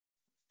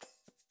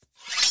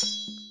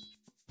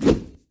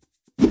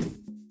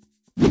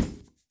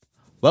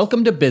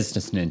Welcome to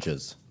Business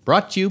Ninjas,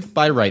 brought to you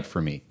by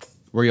WriteForMe,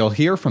 where you'll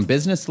hear from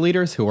business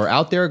leaders who are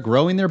out there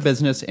growing their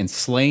business and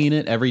slaying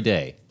it every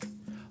day.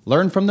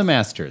 Learn from the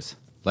masters.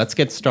 Let's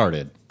get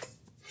started.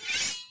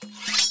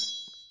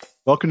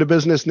 Welcome to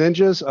Business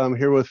Ninjas. I'm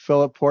here with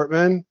Philip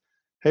Portman.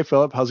 Hey,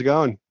 Philip, how's it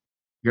going?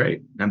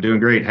 Great. I'm doing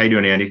great. How you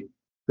doing, Andy?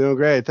 Doing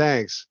great,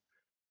 thanks.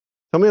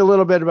 Tell me a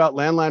little bit about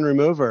Landline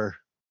Remover.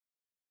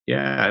 Yeah,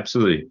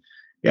 absolutely.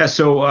 Yeah,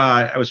 so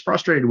I was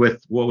frustrated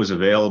with what was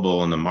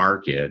available in the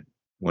market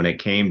when it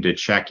came to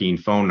checking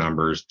phone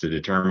numbers to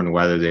determine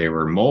whether they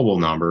were mobile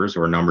numbers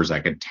or numbers I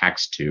could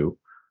text to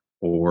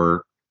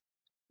or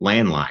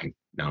landline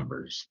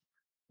numbers.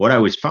 What I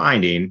was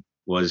finding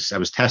was I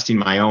was testing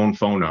my own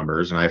phone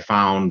numbers, and I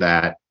found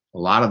that a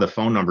lot of the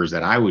phone numbers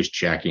that I was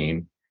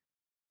checking,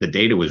 the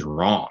data was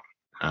wrong.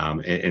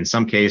 In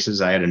some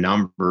cases, I had a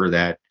number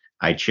that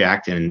I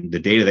checked, and the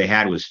data they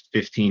had was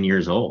 15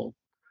 years old.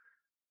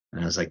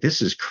 And I was like,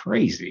 this is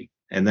crazy.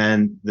 And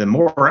then the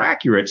more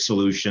accurate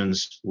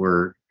solutions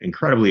were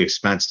incredibly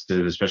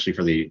expensive, especially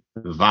for the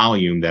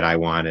volume that I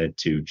wanted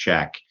to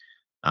check.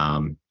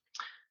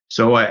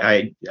 So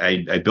I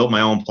built my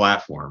own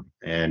platform,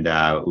 and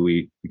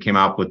we came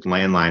out with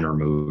Landline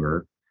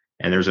Remover.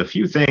 And there's a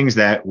few things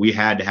that we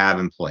had to have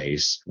in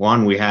place.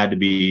 One, we had to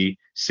be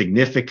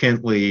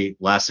significantly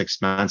less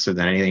expensive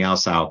than anything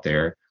else out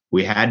there.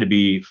 We had to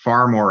be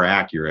far more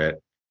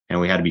accurate,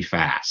 and we had to be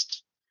fast.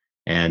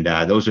 And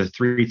those are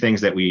three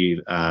things that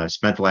we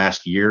spent the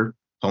last year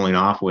pulling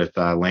off with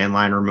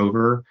Landline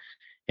Remover.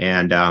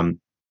 And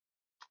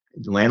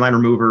Landline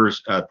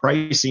Remover's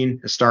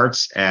pricing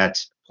starts at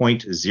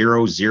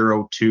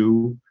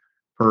 0.002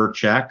 per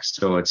check.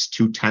 So it's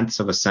 0.2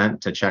 of a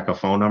cent to check a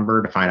phone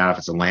number to find out if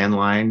it's a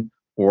landline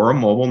or a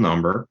mobile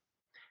number.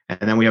 And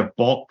then we have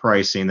bulk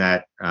pricing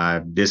that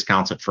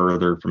discounts it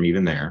further from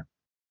even there.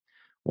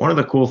 One of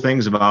the cool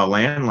things about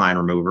Landline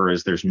Remover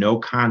is there's no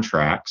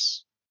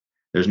contracts.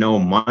 There's no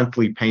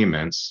monthly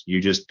payments.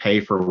 You just pay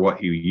for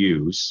what you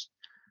use.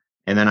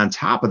 And then on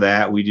top of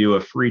that, we do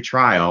a free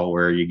trial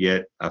where you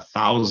get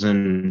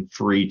 1,000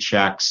 free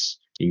checks.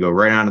 You can go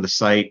right onto the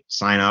site,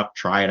 sign up,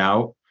 try it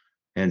out,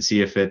 and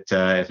see if it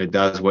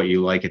does what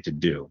you like it to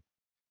do.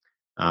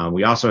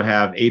 We also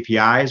have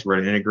APIs where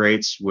it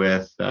integrates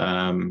with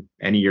any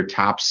of your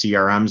top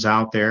CRMs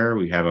out there.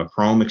 We have a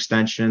Chrome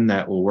extension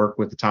that will work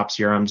with the top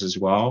CRMs as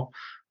well.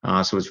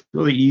 So it's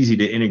really easy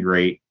to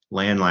integrate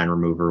Landline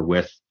Remover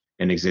with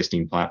an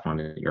existing platform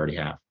that you already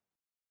have.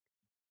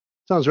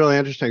 Sounds really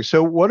interesting.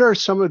 So what are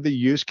some of the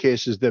use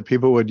cases that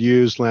people would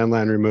use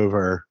Landline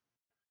Remover?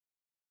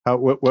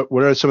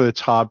 What are some of the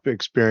top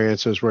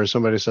experiences where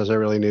somebody says, I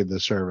really need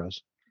this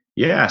service?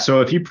 Yeah,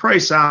 so if you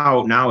price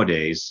out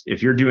nowadays,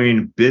 if you're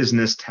doing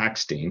business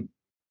texting,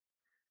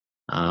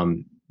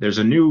 there's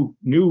a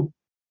new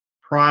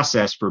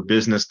process for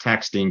business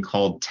texting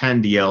called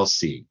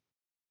 10DLC,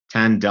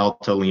 10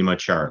 Delta Lima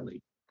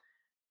Charlie.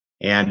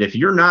 And if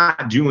you're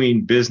not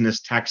doing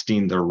business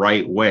texting the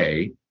right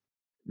way,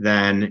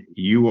 then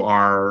you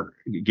are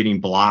getting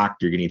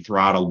blocked, you're getting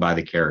throttled by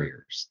the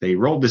carriers. They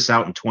rolled this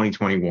out in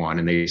 2021,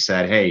 and they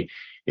said, hey,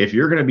 if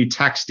you're going to be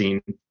texting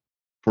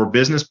for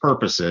business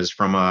purposes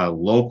from a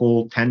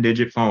local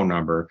 10-digit phone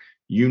number,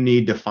 you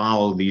need to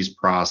follow these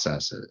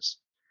processes.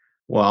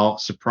 Well,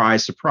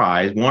 surprise,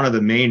 surprise, one of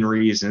the main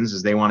reasons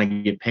is they want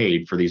to get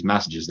paid for these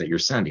messages that you're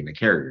sending the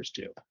carriers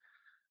to.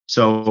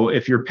 So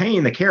if you're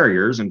paying the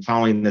carriers and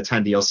following the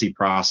 10DLC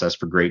process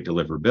for great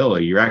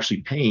deliverability, you're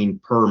actually paying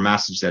per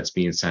message that's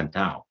being sent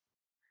out.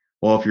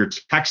 Well, if you're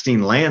texting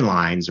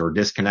landlines or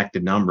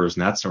disconnected numbers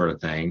and that sort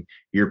of thing,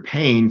 you're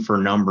paying for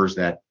numbers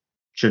that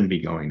shouldn't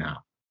be going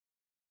out.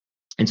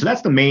 And so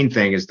that's the main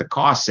thing, is the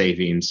cost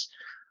savings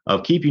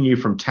of keeping you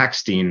from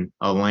texting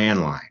a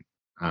landline.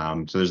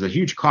 So there's a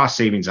huge cost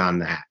savings on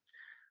that.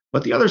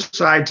 But the other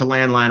side to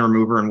Landline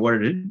Remover, and what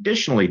it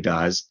additionally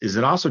does, is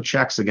it also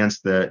checks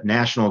against the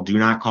National Do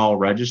Not Call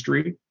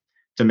Registry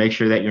to make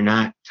sure that you're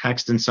not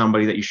texting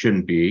somebody that you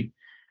shouldn't be.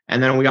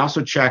 And then we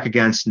also check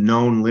against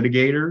known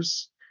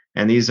litigators.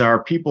 And these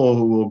are people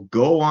who will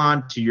go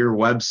on to your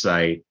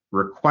website,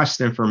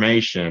 request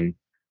information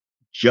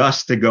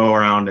just to go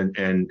around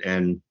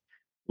and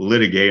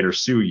litigate or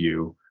sue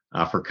you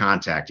for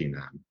contacting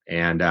them.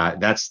 And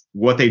that's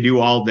what they do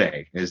all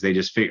day, is they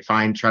just try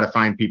to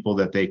find people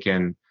that they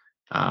can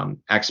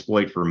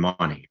exploit for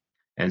money.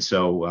 And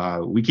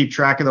so we keep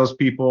track of those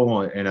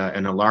people in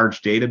a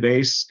large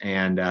database,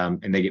 and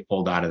they get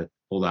pulled out of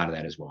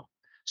that as well.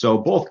 So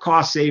both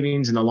cost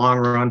savings in the long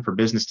run for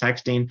business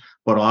texting,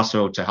 but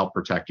also to help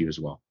protect you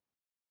as well.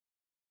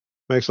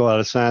 Makes a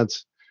lot of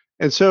sense.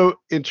 And so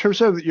in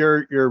terms of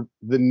the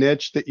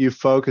niche that you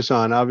focus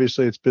on,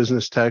 obviously it's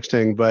business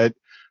texting, but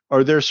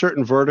are there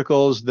certain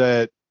verticals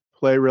that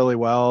play really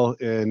well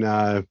in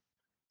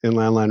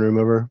Landline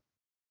Remover?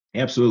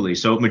 Absolutely.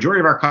 So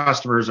majority of our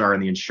customers are in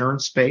the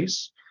insurance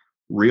space,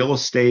 real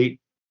estate,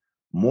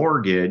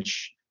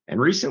 mortgage, and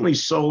recently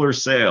solar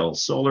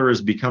sales. Solar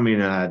is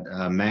becoming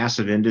a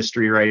massive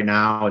industry right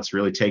now. It's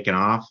really taken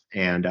off.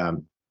 And a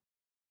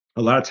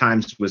lot of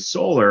times with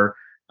solar,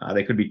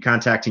 They could be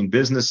contacting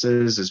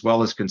businesses as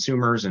well as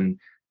consumers, and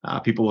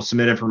people will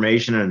submit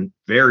information, and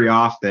very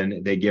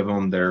often they give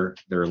them their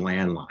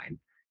landline.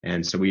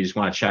 And so we just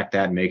want to check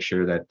that and make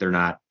sure that they're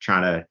not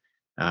trying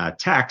to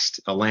text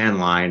a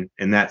landline.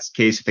 In that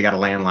case, if they got a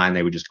landline,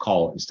 they would just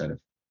call it instead of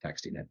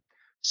texting it.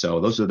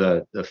 So those are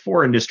the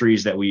four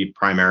industries that we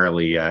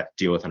primarily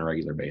deal with on a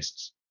regular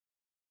basis.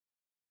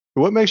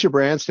 What makes your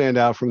brand stand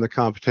out from the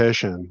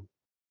competition?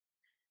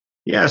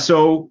 Yeah,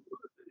 so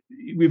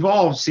we've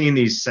all seen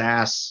these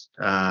SaaS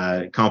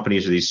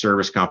companies or these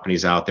service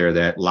companies out there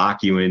that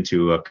lock you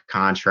into a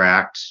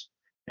contract,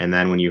 and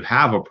then when you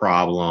have a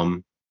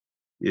problem,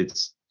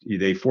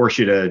 they force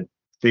you to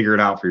figure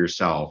it out for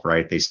yourself,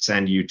 right? They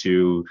send you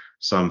to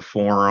some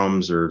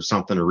forums or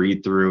something to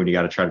read through, and you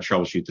got to try to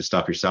troubleshoot the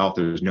stuff yourself.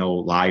 There's no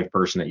live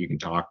person that you can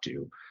talk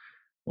to.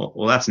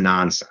 Well, that's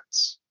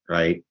nonsense,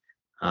 right?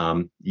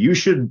 You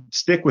should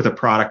stick with a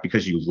product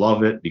because you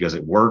love it, because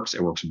it works.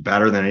 It works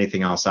better than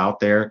anything else out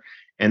there.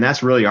 And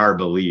that's really our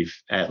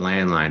belief at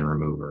Landline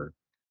Remover.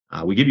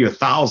 We give you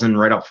 1,000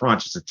 right up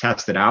front just to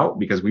test it out,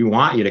 because we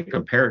want you to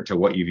compare it to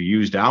what you've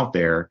used out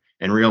there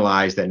and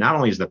realize that not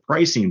only is the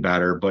pricing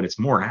better, but it's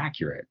more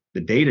accurate.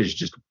 The data is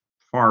just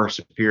far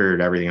superior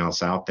to everything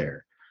else out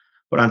there.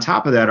 But on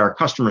top of that, our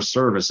customer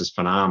service is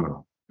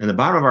phenomenal. In the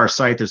bottom of our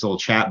site, there's a little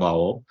chat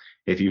bubble.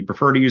 If you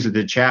prefer to use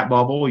the chat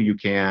bubble, you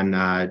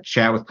can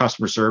chat with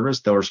customer service.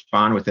 They'll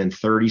respond within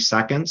 30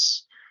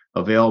 seconds.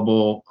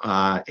 Available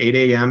 8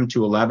 a.m.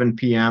 to 11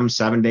 p.m.,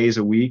 7 days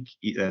a week.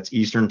 That's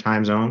Eastern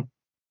time zone.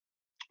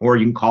 Or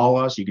you can call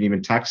us. You can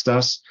even text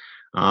us.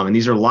 And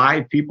these are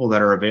live people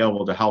that are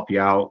available to help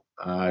you out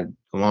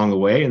along the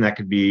way. And that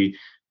could be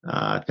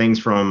things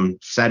from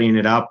setting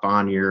it up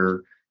on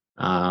your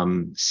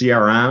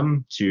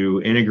CRM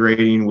to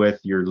integrating with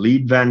your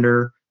lead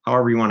vendor,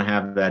 however you want to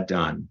have that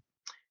done.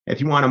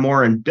 If you want a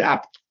more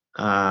in-depth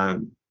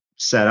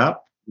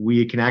setup,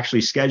 we can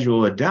actually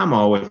schedule a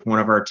demo with one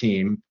of our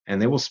team,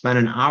 and they will spend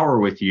an hour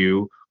with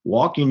you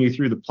walking you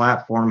through the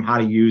platform, how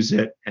to use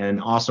it, and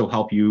also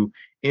help you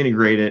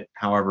integrate it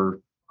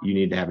however you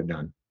need to have it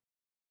done.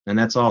 And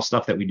that's all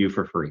stuff that we do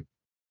for free.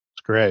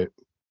 It's great.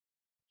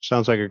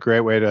 Sounds like a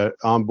great way to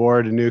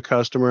onboard a new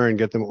customer and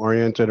get them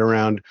oriented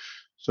around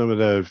some of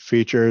the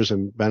features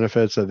and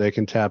benefits that they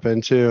can tap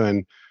into.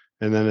 And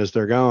then as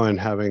they're going,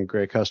 having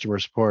great customer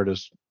support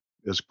is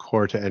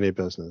core to any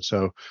business.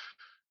 So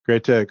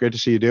great to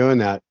see you doing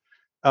that.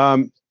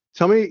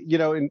 Tell me,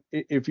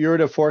 if you were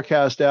to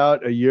forecast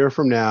out a year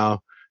from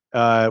now,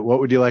 what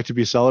would you like to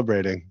be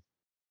celebrating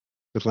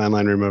with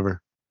Landline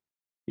Remover?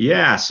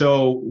 Yeah,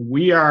 so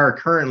we are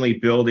currently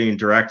building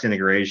direct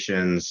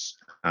integrations.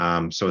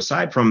 So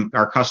aside from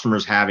our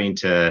customers having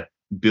to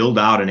build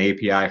out an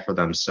API for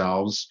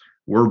themselves,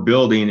 we're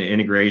building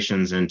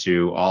integrations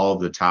into all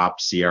of the top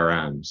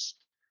CRMs.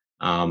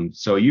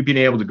 So you've been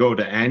able to go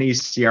to any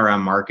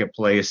CRM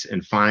marketplace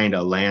and find a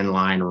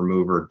Landline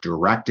Remover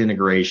direct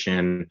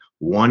integration,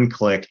 one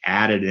click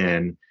added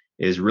in,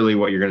 is really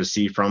what you're going to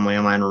see from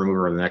Landline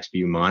Remover over the next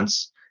few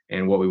months,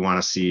 and what we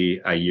want to see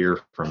a year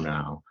from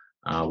now.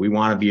 We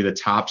want to be the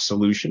top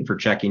solution for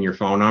checking your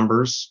phone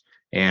numbers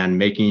and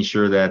making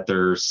sure that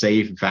they're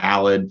safe,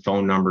 valid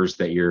phone numbers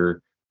that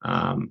you're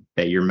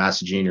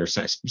messaging or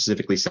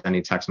specifically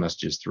sending text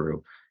messages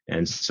through.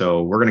 And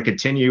so we're going to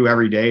continue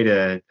every day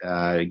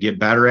to get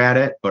better at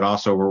it, but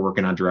also we're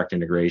working on direct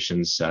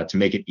integrations to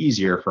make it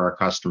easier for our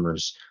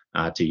customers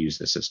to use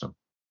the system.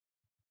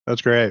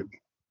 That's great.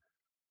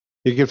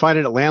 You can find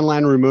it at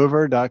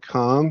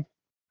landlineremover.com.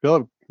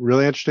 Philip,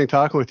 really interesting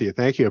talking with you.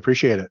 Thank you.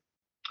 Appreciate it.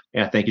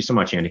 Yeah, thank you so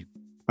much, Andy.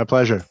 My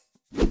pleasure.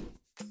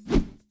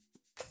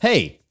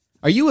 Hey,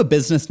 are you a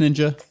business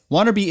ninja?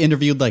 Want to be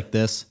interviewed like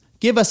this?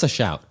 Give us a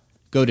shout.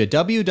 Go to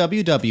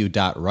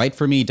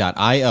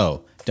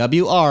www.writeforme.io,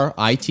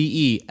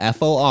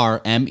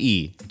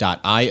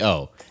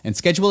 WriteForme.io, and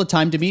schedule a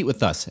time to meet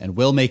with us, and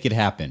we'll make it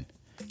happen.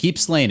 Keep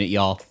slaying it,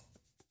 y'all.